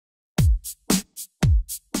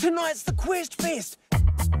Tonight's the Quest Fest.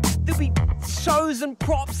 There'll be shows and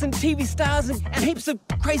props and TV stars and heaps of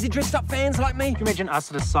crazy dressed up fans like me. Can you imagine us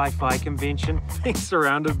at a sci-fi convention being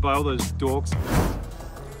surrounded by all those dorks?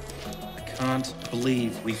 I can't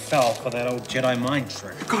believe we fell for that old Jedi mind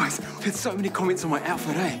trick. Guys, I've had so many comments on my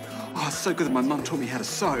outfit, eh? Oh, it's so good that my mum taught me how to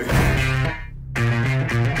sew.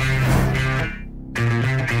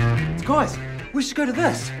 Guys, we should go to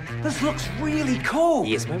this. This looks really cool.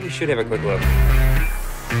 Yes, maybe we should have a quick look.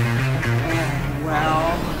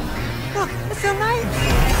 Well, look, it's our names.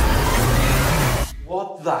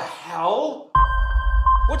 What the hell?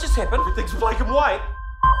 What just happened? Everything's black and white.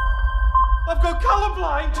 I've got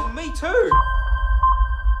colorblind. Me too.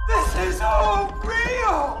 This is all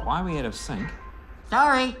real. Why are we out of sync?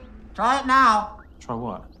 Sorry, try it now. Try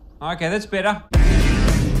what? Okay, that's better.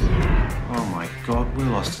 Oh my God, we're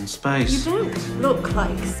lost in space. You don't look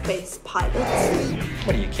like space pilots.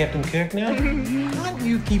 What are you, Captain Kirk now? Can't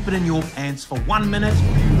you keep it in your pants for 1 minute?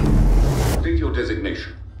 State your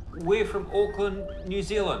designation. We're from Auckland, New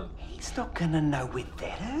Zealand. He's not gonna know where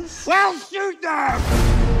that is. Well, shoot them!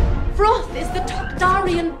 Froth is the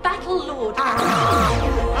Tok'darian battle lord.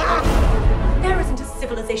 There isn't a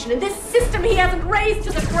civilization in this system he hasn't razed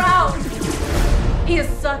to the ground. He has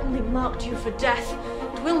certainly marked you for death.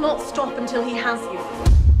 It will not stop until he has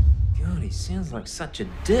you. God, he sounds like such a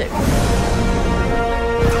dick.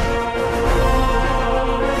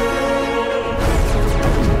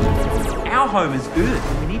 Our home is Earth,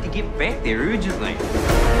 and we need to get back there urgently.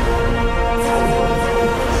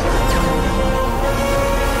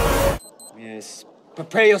 Yes.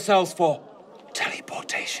 Prepare yourselves for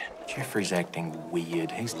teleportation. Jeffrey's acting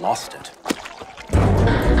weird. He's lost it.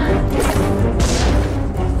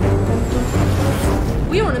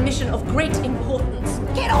 We are on a mission of great importance.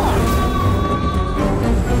 Get on!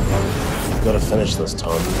 We've got to finish this,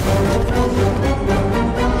 Tom.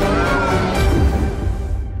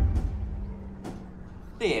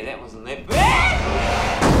 Yeah, that wasn't that bad.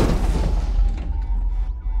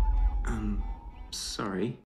 Sorry.